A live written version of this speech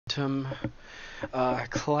quantum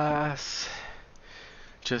class,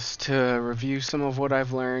 just to review some of what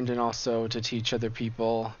I've learned and also to teach other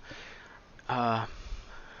people to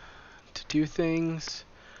do things.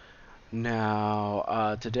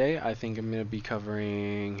 Now, today I think I'm going to be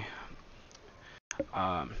covering,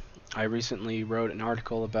 I recently wrote an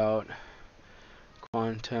article about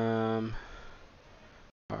quantum,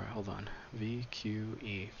 alright, hold on,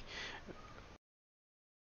 VQE.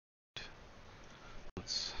 I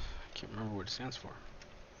can't remember what it stands for.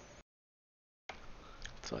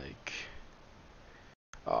 It's like,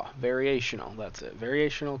 variational, that's it.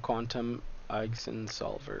 Variational Quantum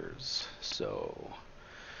Eigensolvers. So,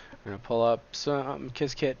 I'm going to pull up some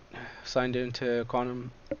Qiskit, signed into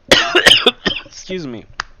quantum, excuse me,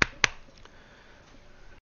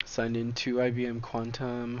 signed into IBM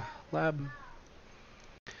Quantum Lab.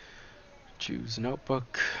 Choose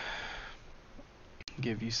notebook,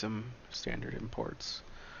 give you some standard imports,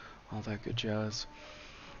 all that good jazz.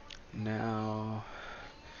 Now,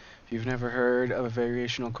 if you've never heard of a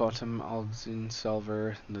variational quantum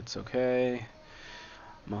eigensolver, that's okay.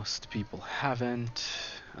 Most people haven't,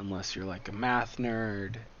 unless you're like a math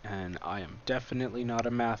nerd, and I am definitely not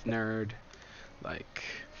a math nerd. Like,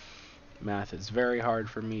 math is very hard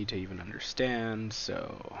for me to even understand,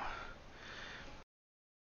 so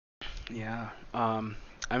yeah. I'm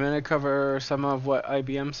going to cover some of what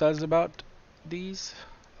IBM says about these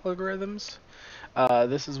algorithms.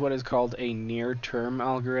 This is what is called a near-term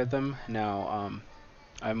algorithm. Now,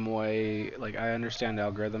 I understand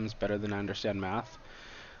algorithms better than I understand math.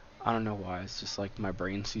 I don't know why, it's just like my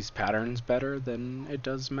brain sees patterns better than it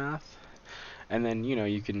does math. And then,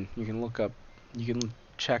 you can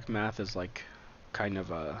check math as like kind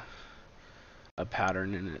of a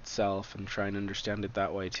pattern in itself and try and understand it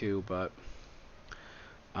that way too, but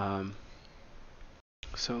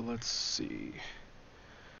so let's see.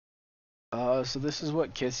 So this is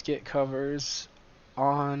what Qiskit covers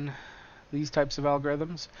on these types of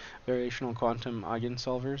algorithms, variational quantum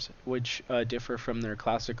eigensolvers, which differ from their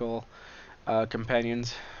classical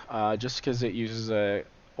companions, just because it uses a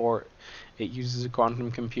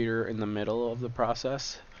quantum computer in the middle of the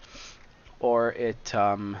process, or it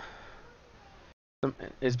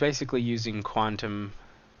is basically using a quantum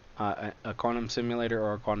simulator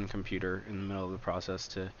or a quantum computer in the middle of the process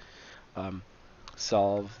to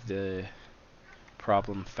solve the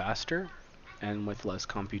problem faster and with less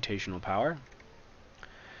computational power.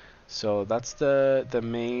 So that's the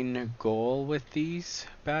main goal with these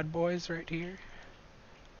bad boys right here.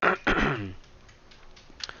 Let's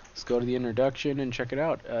go to the introduction and check it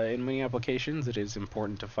out. In many applications, it is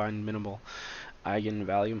important to find minimal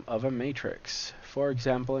eigenvalue of a matrix. For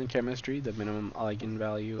example, in chemistry, the minimum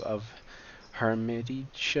eigenvalue of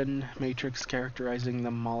Hermitian matrix characterizing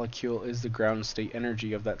the molecule is the ground state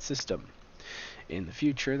energy of that system. In the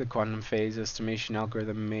future, the quantum phase estimation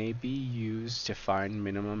algorithm may be used to find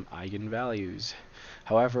minimum eigenvalues.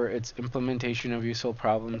 However, its implementation of useful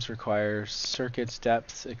problems requires circuit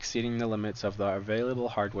depths exceeding the limits of the available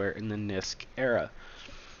hardware in the NISQ era.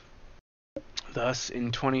 Thus,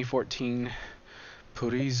 in 2014,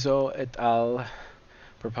 Purizzo et al.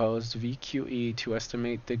 Proposed VQE to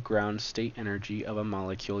estimate the ground state energy of a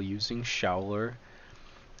molecule using Schauer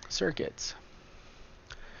circuits.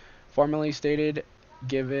 Formally stated,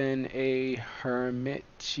 given a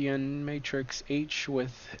Hermitian matrix H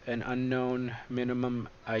with an unknown minimum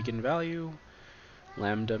eigenvalue,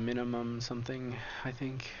 lambda minimum something, I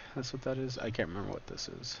think that's what that is. I can't remember what this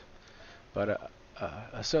is. But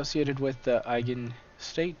associated with the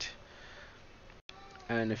eigenstate,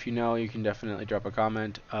 and if you know, you can definitely drop a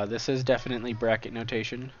comment. This is definitely bracket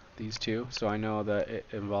notation, these two, so I know that it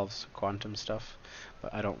involves quantum stuff,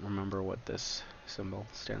 but I don't remember what this symbol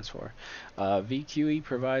stands for. VQE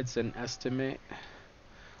provides an estimate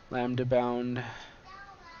lambda bound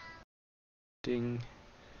to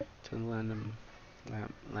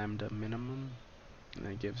lambda minimum, and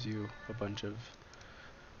that gives you a bunch of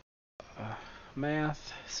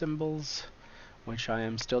math symbols, which I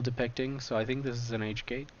am still depicting. So I think this is an H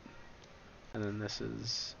gate, and then this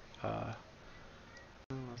is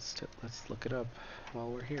let's look it up while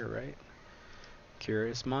we're here, right?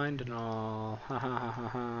 Curious mind and all. Ha ha ha ha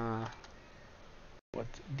ha. What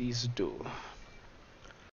these do?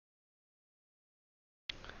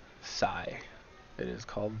 Psi. It is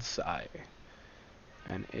called psi,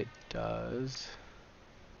 and it does.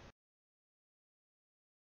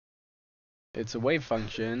 It's a wave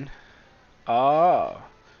function. Oh.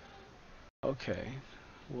 Okay.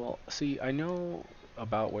 Well, see, I know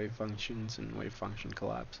about wave functions and wave function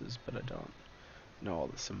collapses, but I don't know all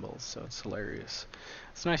the symbols, so it's hilarious.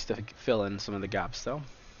 It's nice to fill in some of the gaps, though.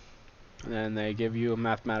 And then they give you a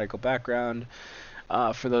mathematical background.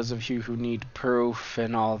 For those of you who need proof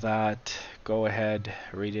and all that, go ahead,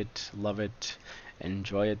 read it, love it,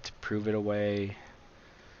 enjoy it, prove it away.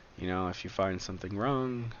 You know, if you find something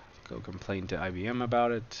wrong, go complain to IBM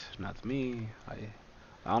about it, not me. I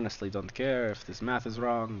honestly don't care if this math is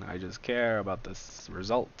wrong. I just care about the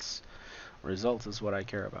results. Results is what I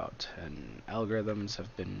care about, and algorithms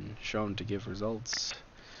have been shown to give results.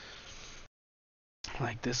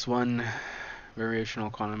 Like this one,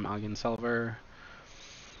 Variational Quantum Eigensolver.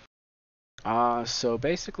 So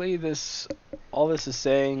basically all this is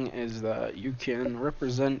saying is that you can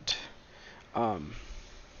represent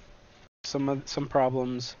some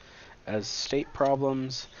problems as state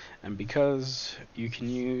problems, and because you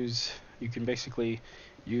can basically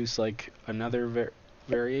use like another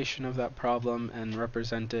variation of that problem and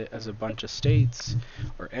represent it as a bunch of states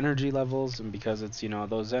or energy levels, and because it's, you know,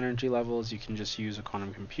 those energy levels, you can just use a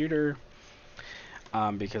quantum computer,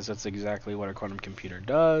 because that's exactly what a quantum computer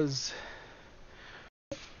does.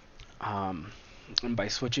 And by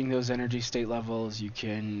switching those energy state levels, you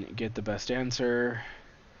can get the best answer.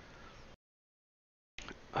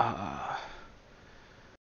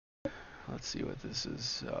 Let's see what this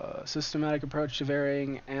is. Systematic approach to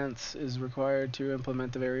varying ants is required to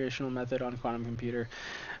implement the variational method on quantum computer.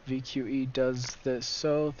 VQE does this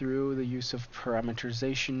so through the use of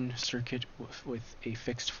parameterization circuit with a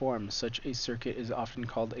fixed form. Such a circuit is often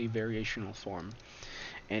called a variational form,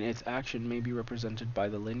 and its action may be represented by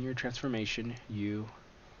the linear transformation U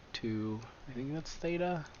to, I think that's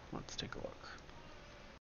theta. Let's take a look.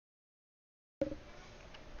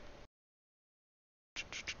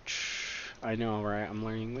 I know, right? I'm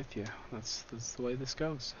learning with you. That's the way this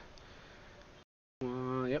goes.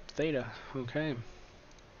 Yep, theta. Okay.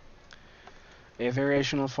 A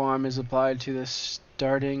variational form is applied to the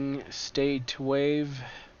starting state wave,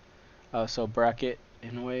 so bracket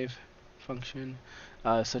in wave function,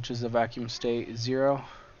 such as the vacuum state 0,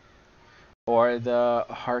 or the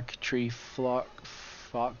Hartree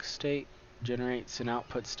Fock state generates an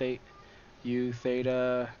output state U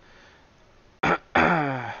theta,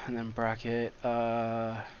 and then bracket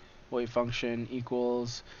wave function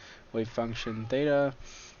equals wave function theta.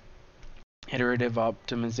 Iterative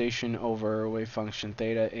optimization over wave function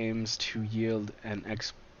theta aims to yield an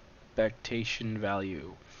expectation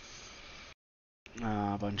value.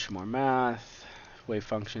 A bunch more math. Wave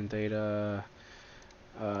function theta.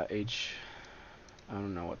 H. I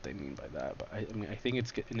don't know what they mean by that, but I mean, I think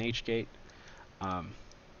it's an H gate.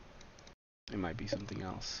 It might be something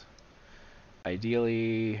else.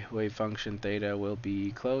 Ideally, wave function theta will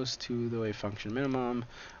be close to the wave function minimum,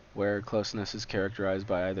 where closeness is characterized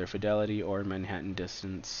by either fidelity or Manhattan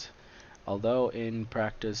distance. Although in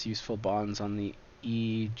practice useful bonds on the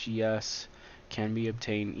EGS can be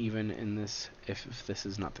obtained even in this if this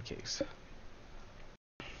is not the case.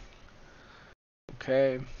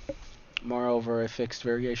 Okay. Moreover, a fixed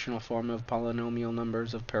variational form of polynomial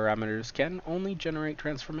numbers of parameters can only generate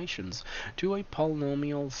transformations to a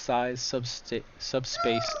polynomial size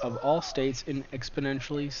subspace of all states in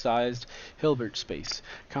exponentially sized Hilbert space.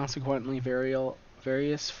 Consequently, various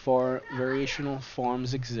variational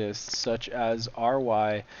forms exist, such as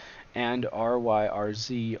Ry and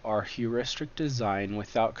RYRZ are heuristic design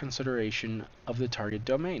without consideration of the target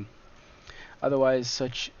domain. Otherwise,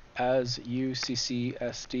 such as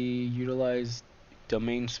UCCSD utilize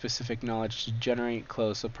domain-specific knowledge to generate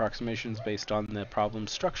close approximations based on the problem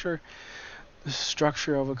structure. The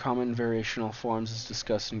structure of a common variational forms is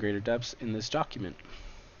discussed in greater depth in this document.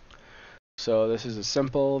 So this is a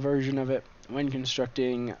simple version of it. When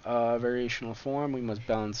constructing a variational form, we must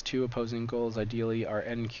balance two opposing goals. Ideally, our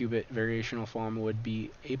n-qubit variational form would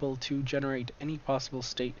be able to generate any possible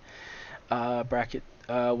state bracket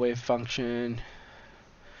wave function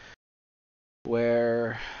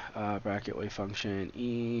where bracket wave function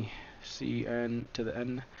e c n to the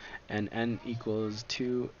n and n equals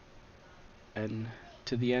 2 n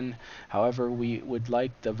to the n. However, we would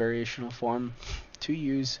like the variational form to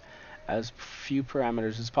use as few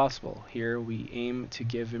parameters as possible. Here we aim to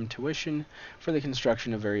give intuition for the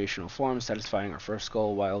construction of variational forms, satisfying our first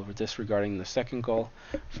goal while disregarding the second goal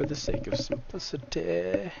for the sake of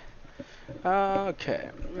simplicity. Okay,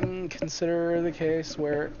 consider the case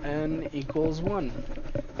where n equals 1.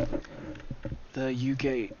 The U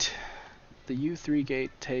gate. The U3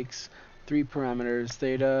 gate takes 3 parameters,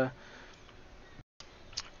 theta.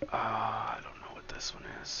 I don't know what this one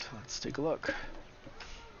is. Let's take a look.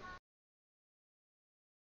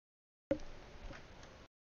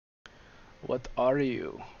 What are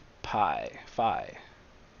you? Pi, phi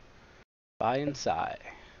and psi.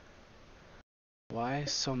 Why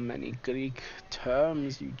so many Greek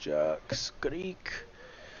terms, you jerks? Greek.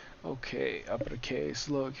 Okay, uppercase,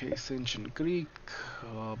 lowercase, ancient Greek,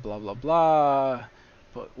 blah blah blah.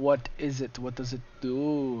 But what is it? What does it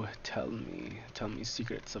do? Tell me. Tell me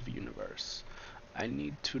secrets of the universe. I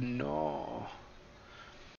need to know.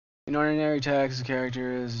 In ordinary text,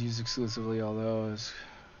 character is used exclusively, although as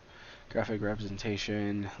graphic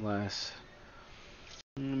representation less.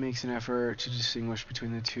 Makes an effort to distinguish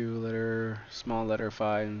between the two small letter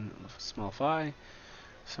phi and small phi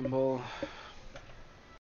symbol.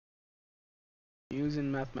 Used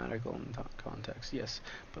in mathematical context, yes.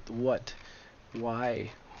 But what?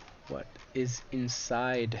 Why? What is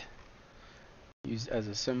inside? Used as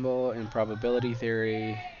a symbol in probability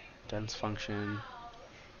theory, dense function,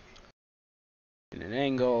 in an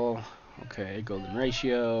angle. Okay, golden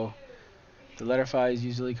ratio. The letter phi is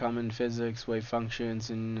usually common in physics, wave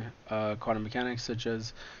functions, and quantum mechanics, such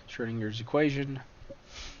as Schrodinger's equation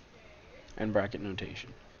and bracket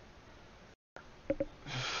notation.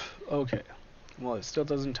 Okay, well, it still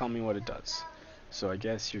doesn't tell me what it does, so I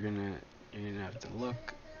guess you're gonna have to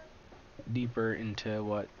look deeper into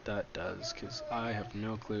what that does, because I have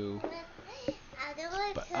no clue.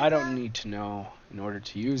 But I don't need to know in order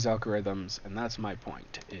to use algorithms, and that's my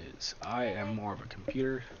point, is I am more of a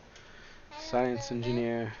computer science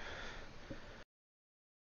engineer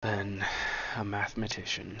than a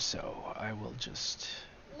mathematician, so I will just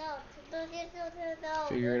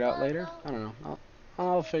figure it out later. I don't know.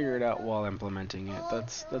 I'll figure it out while implementing it.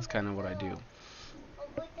 That's kind of what I do.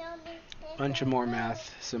 Bunch of more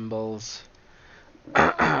math symbols.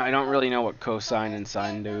 I don't really know what cosine and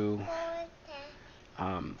sine do.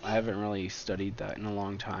 I haven't really studied that in a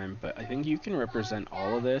long time, but I think you can represent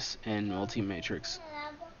all of this in multi-matrix,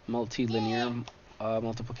 multilinear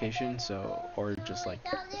multiplication, so, or just like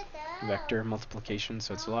vector multiplication,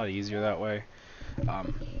 so it's a lot easier that way.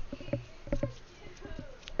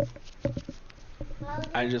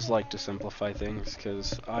 I just like to simplify things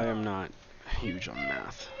because I am not huge on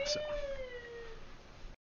math, so.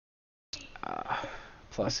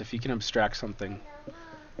 Plus, if you can abstract something,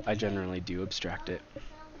 I generally do abstract it.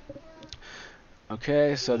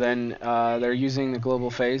 Okay, so then they're using the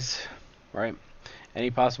global phase, right? Any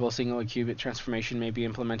possible single qubit transformation may be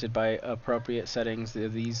implemented by appropriate settings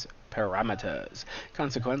of these parameters.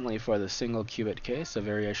 Consequently, for the single qubit case, a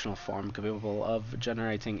variational form capable of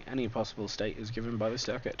generating any possible state is given by the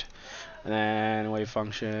circuit. And then wave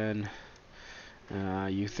function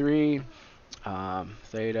U3,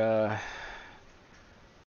 theta,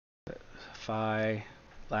 phi,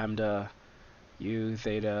 lambda, U,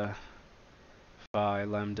 theta, phi,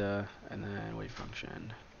 lambda, and then wave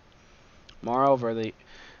function. Moreover,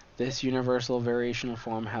 this universal variational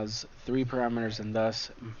form has 3 parameters and thus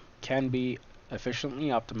can be efficiently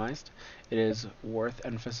optimized. It is worth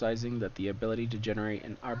emphasizing that the ability to generate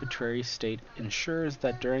an arbitrary state ensures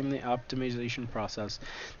that during the optimization process,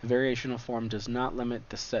 the variational form does not limit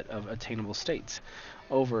the set of attainable states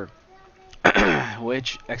over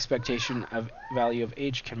which expectation of value of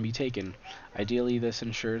h can be taken. Ideally, this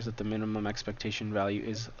ensures that the minimum expectation value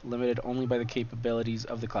is limited only by the capabilities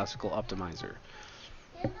of the classical optimizer.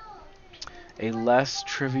 A less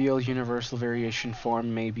trivial universal variation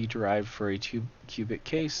form may be derived for a 2-qubit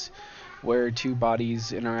case, where two body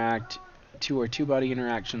interactions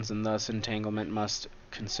and thus entanglement must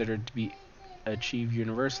considered to be achieved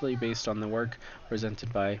universally based on the work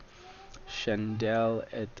presented by Schendel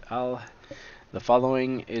et al. The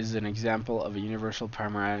following is an example of a universal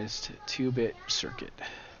parameterized 2-bit circuit.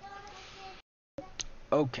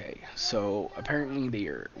 Okay, so apparently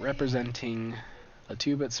they're representing a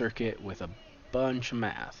 2-bit circuit with a bunch of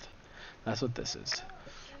math. That's what this is,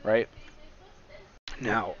 right?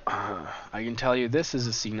 Now, I can tell you this is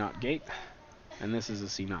a C0 gate, and this is a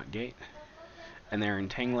C0 gate, and they're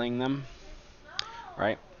entangling them,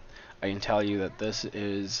 right? I can tell you that this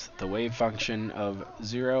is the wave function of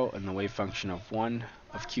 0 and the wave function of 1,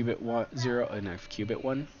 of qubit 0 and of qubit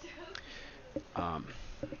 1.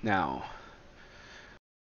 Now,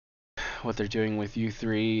 what they're doing with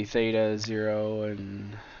U3, theta, 0,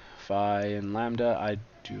 and phi, and lambda, I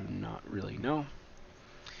do not really know.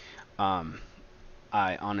 I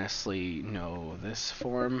honestly know this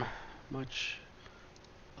form much.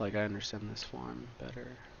 Like, I understand this form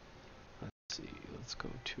better. Let's see, let's go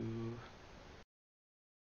to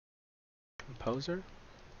composer.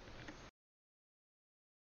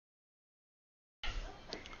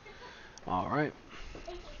 Alright.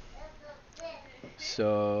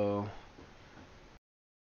 So,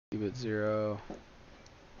 qubit 0,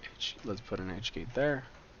 let's put an H gate there,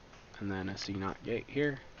 and then a C0 gate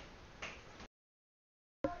here.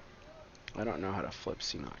 I don't know how to flip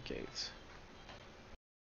C0 gates.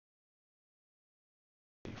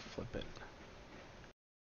 Flip it.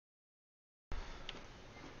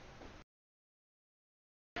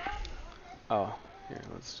 Oh, here,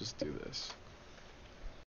 let's just do this.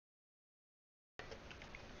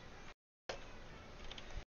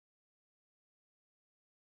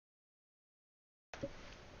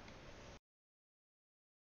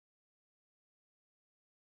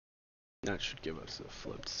 That should give us a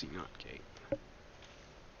flipped C0 gate.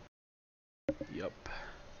 Yup.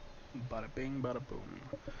 Bada bing, bada boom.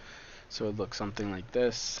 So it looks something like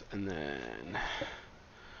this, and then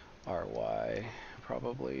RY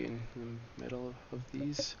probably in the middle of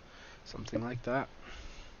these. Something like that.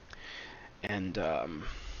 And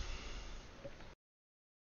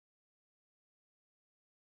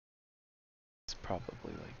it's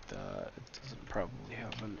probably like that. It doesn't probably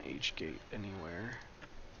have an H gate anywhere.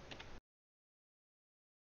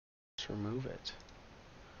 Let's remove it.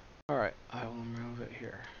 Alright, I will remove it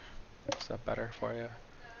here. Is that better for you?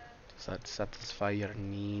 Does that satisfy your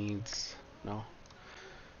needs? No?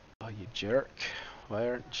 Oh, you jerk. Why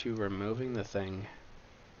aren't you removing the thing?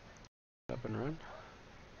 Up and run?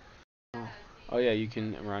 Oh. Oh yeah, you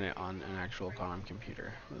can run it on an actual quantum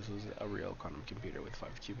computer. This is a real quantum computer with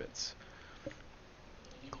 5 qubits.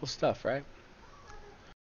 Cool stuff, right?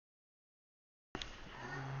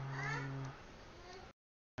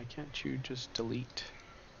 Why can't you just delete?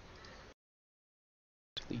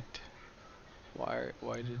 Delete. Why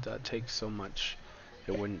did that take so much?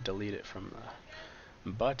 It wouldn't delete it from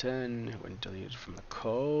the button. It wouldn't delete it from the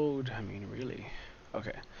code. I mean, really.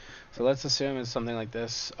 Okay. So let's assume it's something like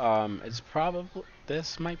this. It's probably,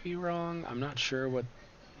 this might be wrong. I'm not sure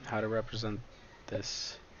how to represent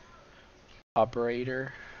this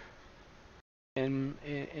operator in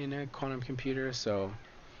a quantum computer. So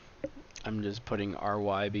I'm just putting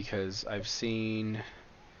RY because I've seen.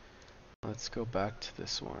 Let's go back to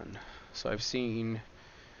this one. So I've seen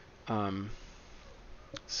some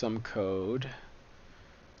code,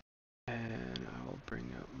 and I will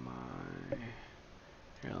bring up my.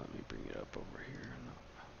 Here, let me bring it up over here.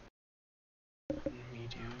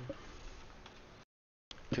 Medium.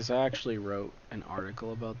 Because I actually wrote an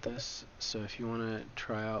article about this. So if you want to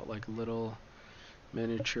try out like a little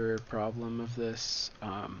miniature problem of this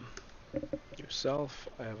yourself,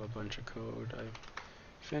 I have a bunch of code I've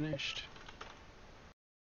finished.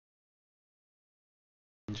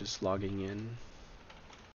 I'm just logging in.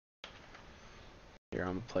 Here,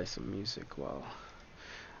 I'm gonna play some music while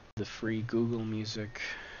the free Google Music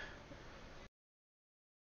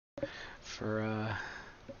for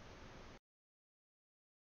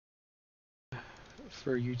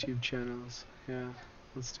YouTube channels. Yeah,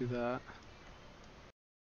 let's do that.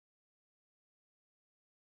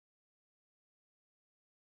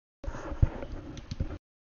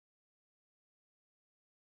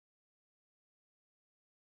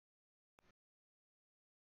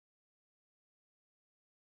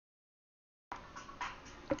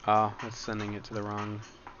 Oh, it's sending it to the wrong.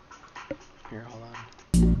 Here, hold on.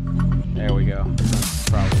 There we go. That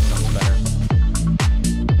probably sounds better.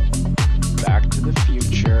 Back to the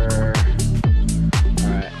future.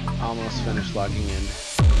 Alright, almost finished logging in.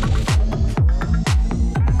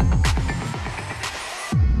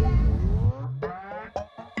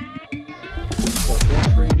 So feel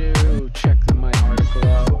free to check my article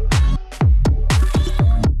out.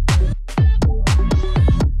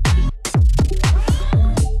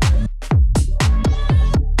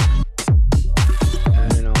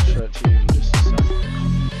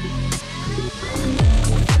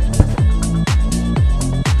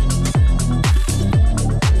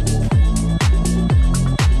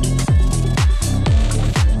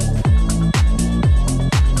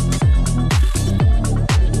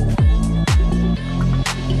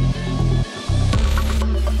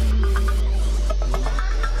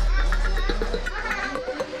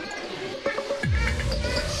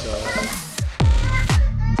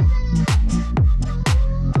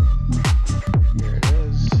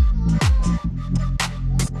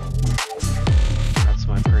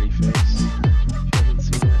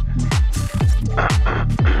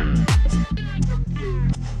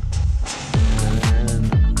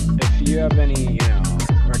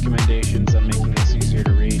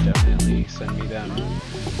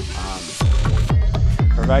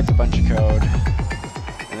 Provides a bunch of code,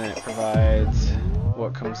 and then it provides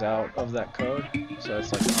what comes out of that code. So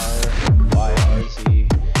it's like R, Y, R, Z,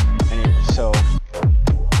 and so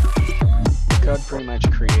the code pretty much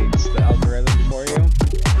creates the algorithm for you.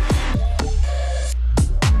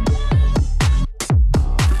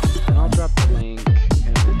 And I'll drop the link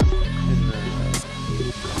in the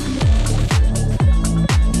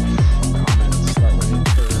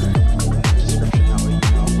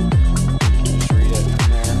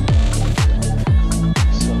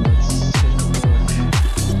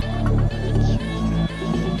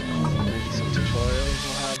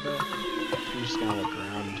I'm just gonna look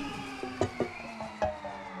around.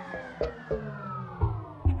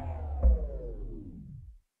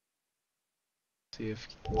 See if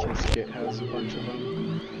Qiskit has a bunch of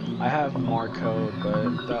them. I have more code,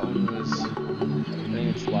 but that one was, I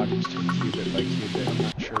think it's locked to qubit by qubit. I'm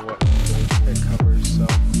not sure what it covers, so.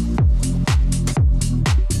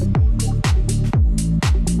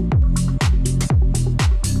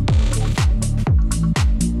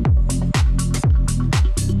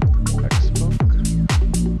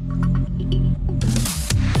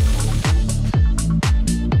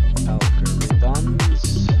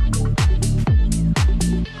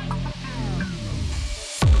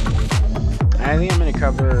 I think I'm going to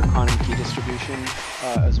cover quantum key distribution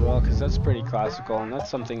as well, because that's pretty classical, and that's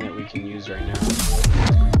something that we can use right now.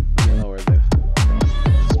 Let me lower this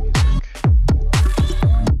music.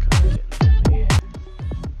 Kind of getting to me.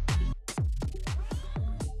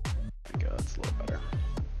 There we go, that's a little better.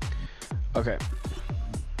 Okay.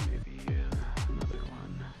 Maybe another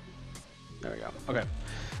one. There we go. Okay.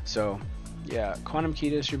 So, yeah, quantum key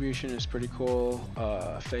distribution is pretty cool.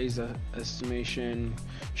 Phase estimation,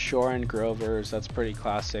 Shor and Grover's, that's pretty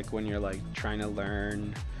classic when you're like trying to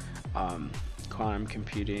learn quantum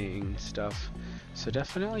computing stuff. So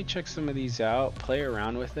definitely check some of these out, play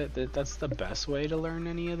around with it. That's the best way to learn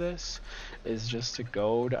any of this, is just to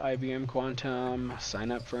go to IBM Quantum,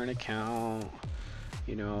 sign up for an account,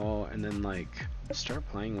 you know, and then like start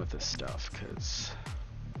playing with this stuff, because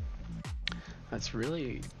that's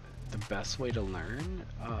really the best way to learn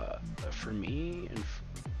for me,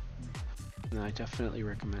 and I definitely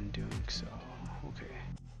recommend doing so. Okay,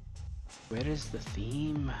 where is the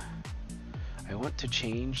theme? I want to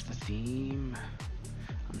change the theme.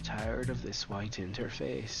 I'm tired of this white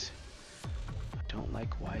interface. I don't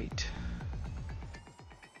like white.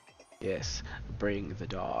 Yes, bring the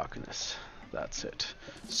darkness. That's it.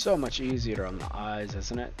 So much easier on the eyes,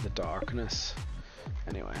 isn't it? The darkness.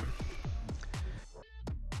 Anyway.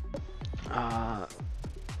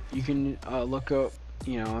 You can look up,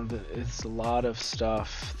 you know, it's a lot of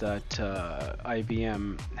stuff that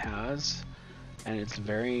IBM has, and it's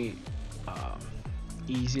very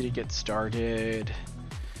easy to get started.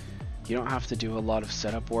 You don't have to do a lot of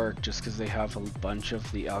setup work just because they have a bunch of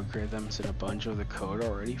the algorithms and a bunch of the code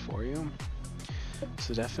already for you.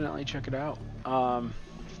 So definitely check it out.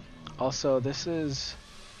 Also, this is,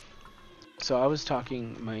 so I was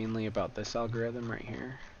talking mainly about this algorithm right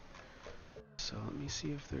here. So let me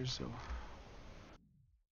see if there's a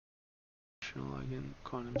Variational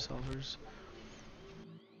Quantum Solvers.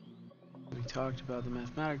 We talked about the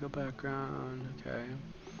mathematical background. Okay,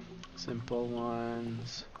 simple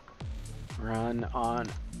ones. Run on.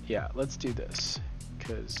 Yeah, let's do this,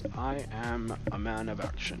 because I am a man of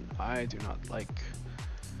action. I do not like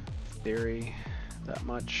theory that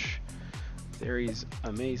much. Theory's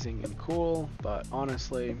amazing and cool, but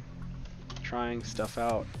honestly, trying stuff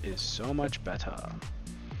out is so much better.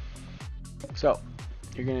 So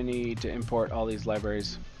you're gonna need to import all these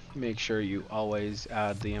libraries. Make sure you always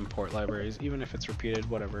add the import libraries, even if it's repeated,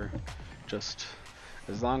 whatever, just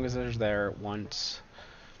as long as they're there once.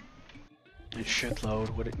 It should load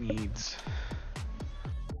what it needs.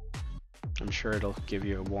 I'm sure it'll give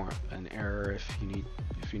you an error if you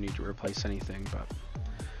need to replace anything,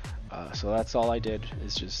 but so that's all I did,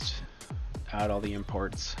 is just add all the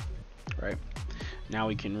imports. Right, now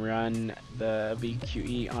we can run the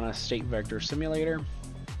VQE on a state vector simulator.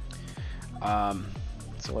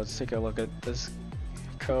 So let's take a look at this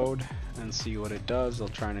code and see what it does. I'll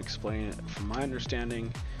try and explain it from my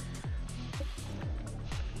understanding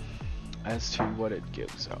as to what it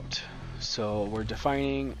gives out. So we're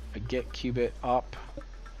defining a get qubit op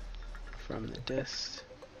from the dist,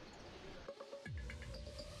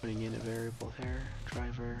 putting in a variable there,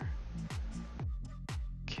 driver.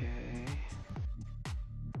 Okay.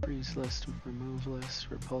 Freeze list, remove list,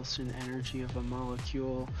 repulsion energy of a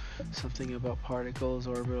molecule, something about particles,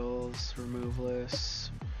 orbitals, remove lists,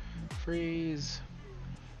 freeze.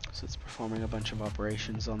 So it's performing a bunch of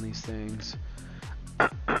operations on these things.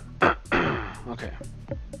 Okay.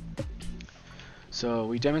 So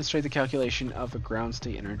we demonstrate the calculation of a ground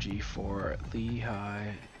state energy for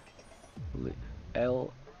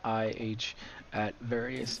LIH at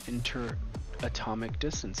various interatomic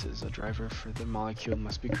distances. A driver for the molecule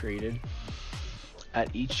must be created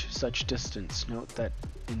at each such distance. Note that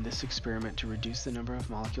in this experiment, to reduce the number of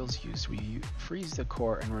molecules used, we freeze the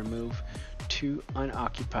core and remove 2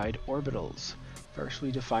 unoccupied orbitals. First,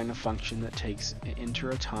 we define a function that takes an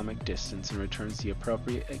interatomic distance and returns the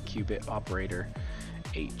appropriate qubit operator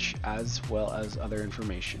h, as well as other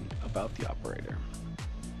information about the operator.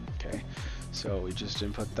 Okay, so we just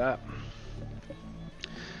input that.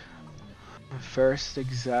 First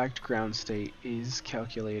exact ground state is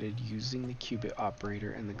calculated using the qubit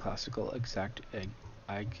operator and the classical exact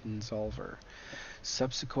eigensolver.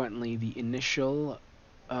 Subsequently, the initial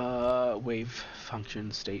wave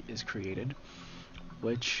function state is created,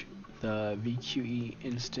 which the VQE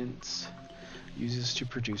instance uses to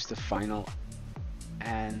produce the final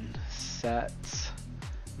ansatz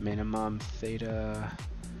minimum theta.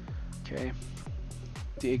 Okay.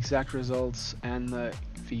 The exact results and the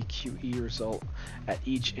VQE result at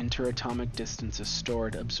each interatomic distance is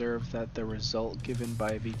stored. Observe that the result given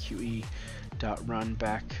by VQE dot run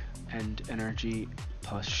back end energy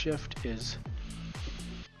plus shift is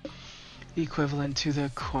equivalent to the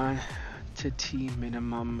quantity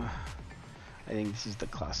minimum. I think this is the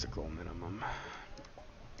classical minimum,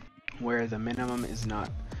 where the minimum is not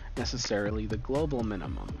necessarily the global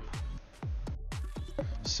minimum.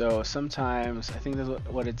 So sometimes, I think that's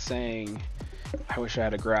what it's saying. I wish I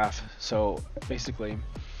had a graph. So basically,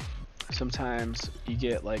 sometimes you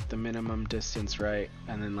get like the minimum distance, right?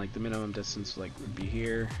 And then like the minimum distance like would be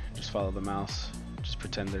here. Just follow the mouse. Just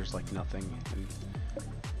pretend there's like nothing, and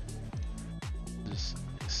just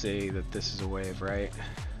say that this is a wave, right?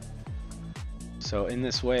 So in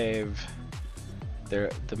this wave,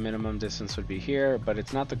 the minimum distance would be here, but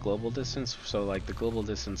it's not the global distance. So like the global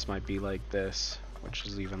distance might be like this, which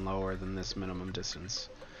is even lower than this minimum distance.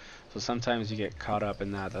 So sometimes you get caught up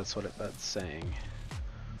in that. That's what that's saying.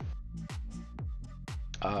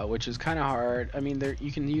 Which is kind of hard. I mean,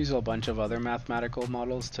 you can use a bunch of other mathematical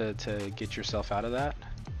models to get yourself out of that.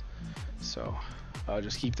 So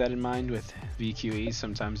just keep that in mind with VQE.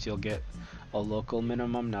 Sometimes you'll get a local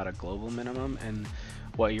minimum, not a global minimum. And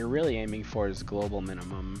what you're really aiming for is global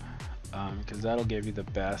minimum, because that'll give you the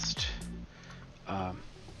best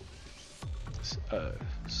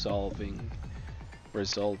solving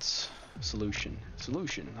results solution.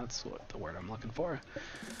 That's what the word I'm looking for.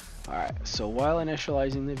 Alright, so while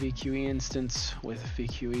initializing the VQE instance with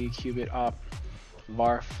VQE qubit op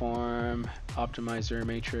var form optimizer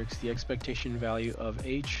matrix, the expectation value of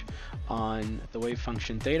h on the wave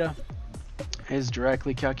function theta is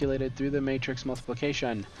directly calculated through the matrix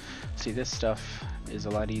multiplication. See, this stuff is a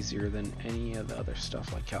lot easier than any of the other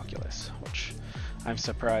stuff like calculus, which I'm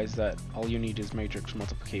surprised that all you need is matrix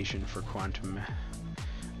multiplication for quantum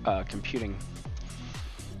computing.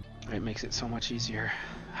 It makes it so much easier.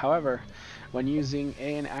 However, when using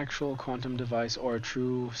an actual quantum device or a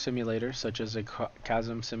true simulator, such as a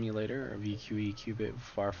QASM simulator or VQE qubit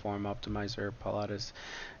var form optimizer, Pallada's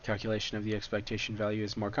calculation of the expectation value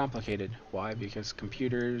is more complicated. Why? Because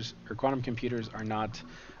computers or quantum computers are not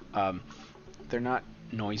they're not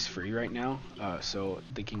noise free right now, so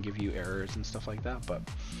they can give you errors and stuff like that. But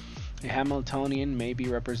a Hamiltonian may be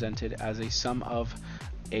represented as a sum of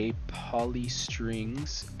a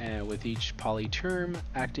polystrings, with each poly term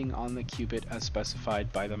acting on the qubit as specified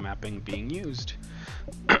by the mapping being used.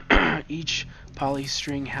 Each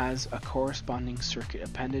polystring has a corresponding circuit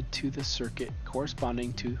appended to the circuit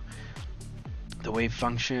corresponding to the wave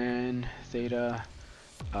function theta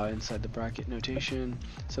inside the bracket notation.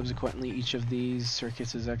 Subsequently, each of these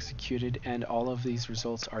circuits is executed, and all of these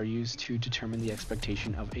results are used to determine the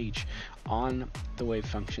expectation of h on the wave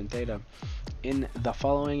function theta. In the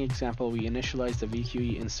following example, we initialize the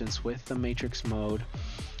VQE instance with the matrix mode,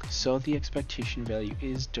 so the expectation value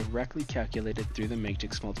is directly calculated through the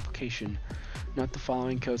matrix multiplication. Note the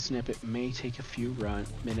following code snippet may take a few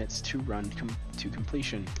minutes to run to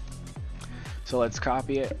completion. So let's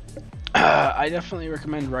copy it. I definitely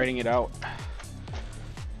recommend writing it out.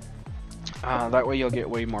 That way you'll get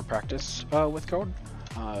way more practice with code.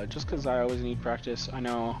 Just because I always need practice. I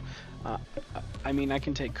know. I mean, I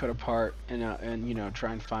can take code apart and you know,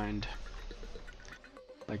 try and find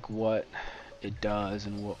like what it does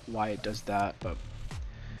and why it does that, but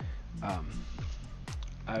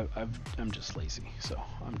I'm just lazy, so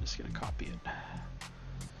I'm just gonna copy it.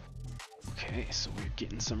 Okay, so we're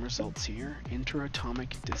getting some results here.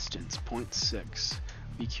 Interatomic distance 0.6,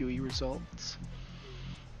 VQE results,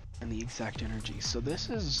 and the exact energy. So this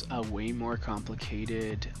is a way more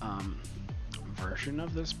complicated version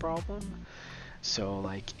of this problem. So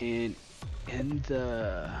like in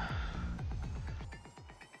the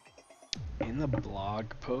blog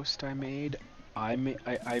post I made,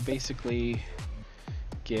 I basically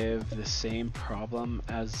give the same problem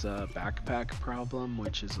as a backpack problem,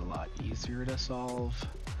 which is a lot easier to solve.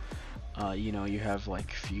 You know, you have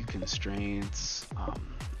like few constraints.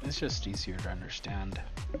 It's just easier to understand.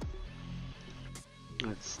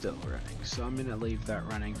 It's still running, so I'm gonna leave that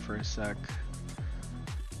running for a sec.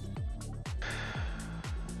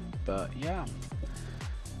 But yeah,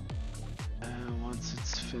 once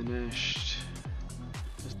it's finished,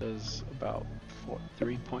 Does about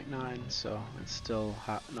 3.9, so it's still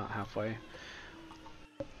not halfway.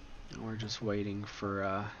 And we're just waiting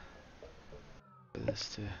for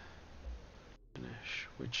this to finish.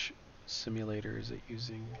 Which simulator is it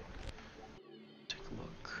using? Take a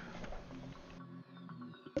look.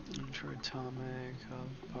 Intraatomic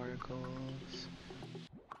particles,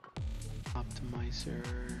 optimizer,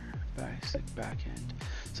 basic backend.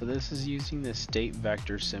 So this is using the state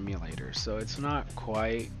vector simulator. So it's not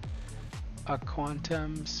quite a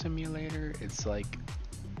quantum simulator. It's like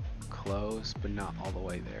close, but not all the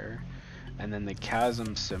way there. And then the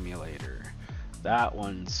chasm simulator, that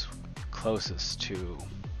one's closest to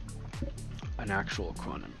an actual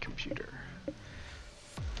quantum computer.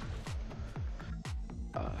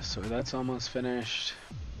 So that's almost finished.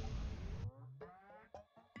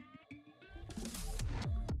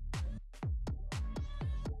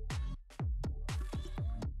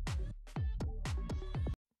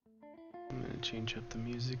 I'm gonna change up the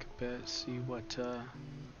music a bit, see what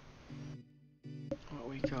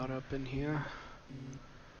we got up in here.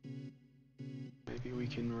 Maybe we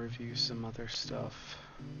can review some other stuff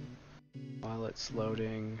while it's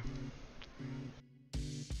loading.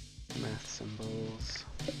 Math symbols.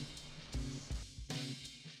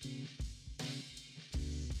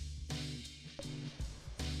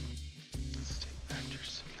 State vector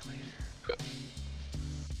simulator.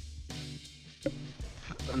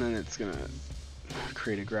 And then it's gonna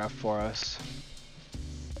create a graph for us,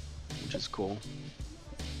 which is cool.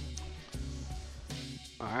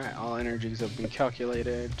 Alright, all energies have been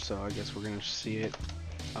calculated, so I guess we're gonna see it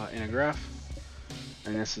in a graph.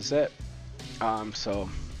 And this is it. So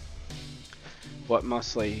what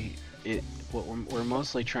we're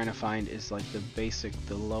mostly trying to find is like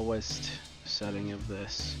the lowest setting of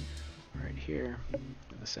this right here,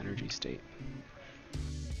 this energy state.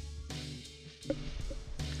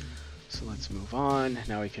 So let's move on.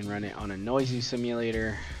 Now we can run it on a noisy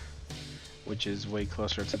simulator, which is way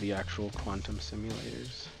closer to the actual quantum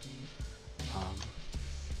simulators.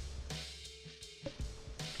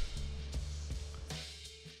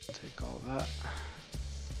 Take all that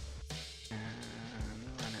and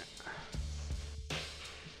run it.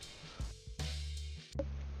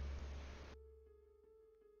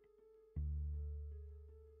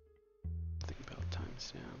 Think about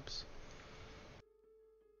timestamps.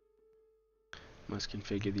 Must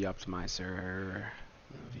configure the optimizer.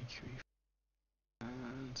 VQE.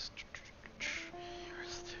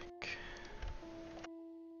 Heuristic.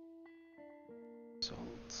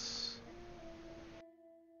 Results.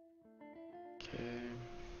 Okay.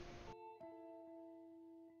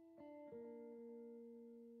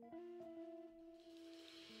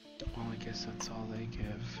 Well, I guess that's all they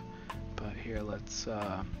give. But here, let's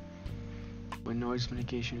when noise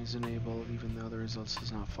mitigation is enabled, even though the results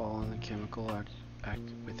does not fall in the chemical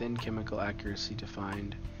within chemical accuracy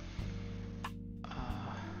defined.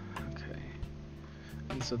 Okay.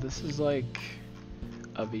 And so this is like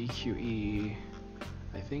a VQE.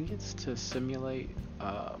 I think it's to simulate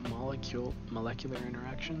molecular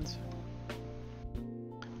interactions.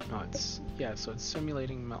 No, so it's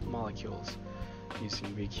simulating molecules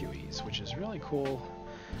using VQEs, which is really cool.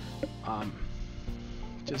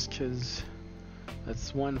 Just because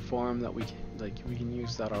that's one form that we can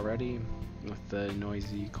use that already with the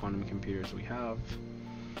noisy quantum computers we have.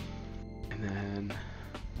 And then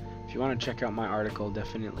if you want to check out my article,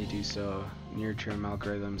 definitely do so. Near-term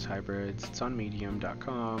algorithms, hybrids. It's on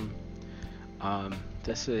medium.com.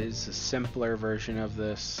 This is a simpler version of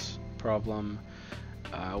this problem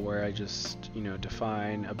where I just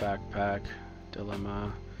define a backpack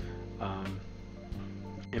dilemma,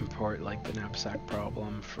 import like the knapsack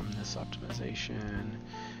problem from this optimization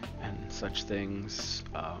and such things,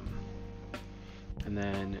 and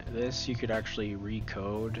then this you could actually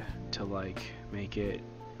recode to like make it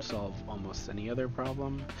solve almost any other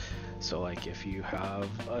problem. So like if you have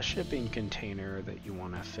a shipping container that you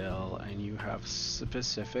want to fill and you have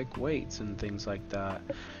specific weights and things like that,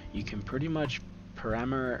 you can pretty much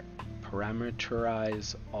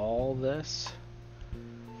parameterize all this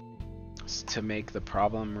to make the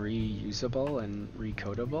problem reusable and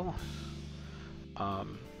recodable,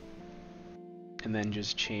 and then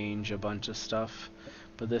just change a bunch of stuff.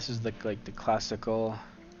 But this is the classical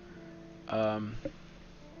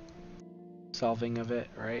solving of it,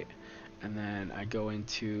 right? And then I go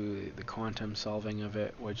into the quantum solving of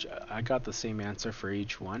it, which I got the same answer for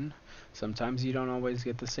each one. Sometimes you don't always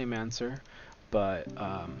get the same answer, but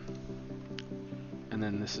and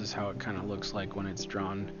then this is how it kind of looks like when it's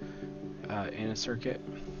drawn in a circuit.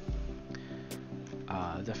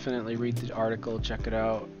 Definitely read the article, check it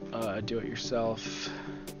out. do it yourself,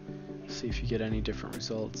 see if you get any different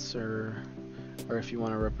results, or if you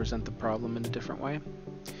want to represent the problem in a different way.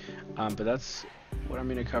 But that's what I'm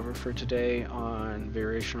going to cover for today on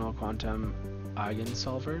Variational Quantum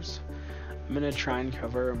Eigensolvers. I'm going to try and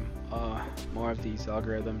cover more of these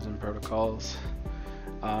algorithms and protocols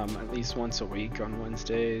at least once a week on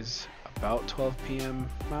Wednesdays, about 12 p.m.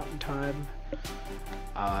 Mountain Time.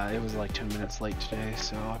 It was like 10 minutes late today,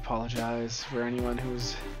 so I apologize for anyone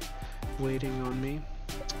who's waiting on me.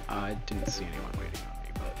 I didn't see anyone waiting on me,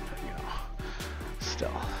 but you know,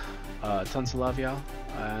 still. Tons of love, y'all,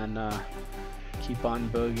 and keep on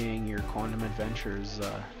boogieing your quantum adventures.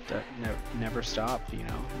 Never stop, you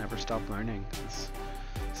know, never stop learning. It's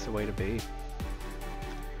the way to be.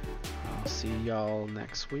 I'll see y'all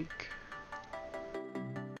next week.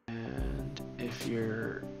 And if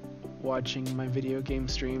you're watching my video game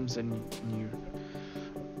streams and you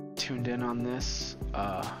tuned in on this,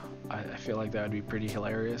 I feel like that would be pretty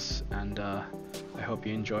hilarious, and I hope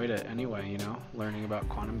you enjoyed it anyway, you know, learning about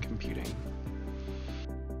quantum computing.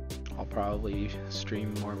 I'll probably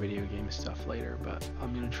stream more video game stuff later, but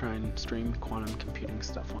I'm gonna try and stream quantum computing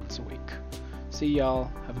stuff once a week. See y'all,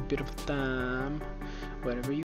 have a beautiful time, whatever you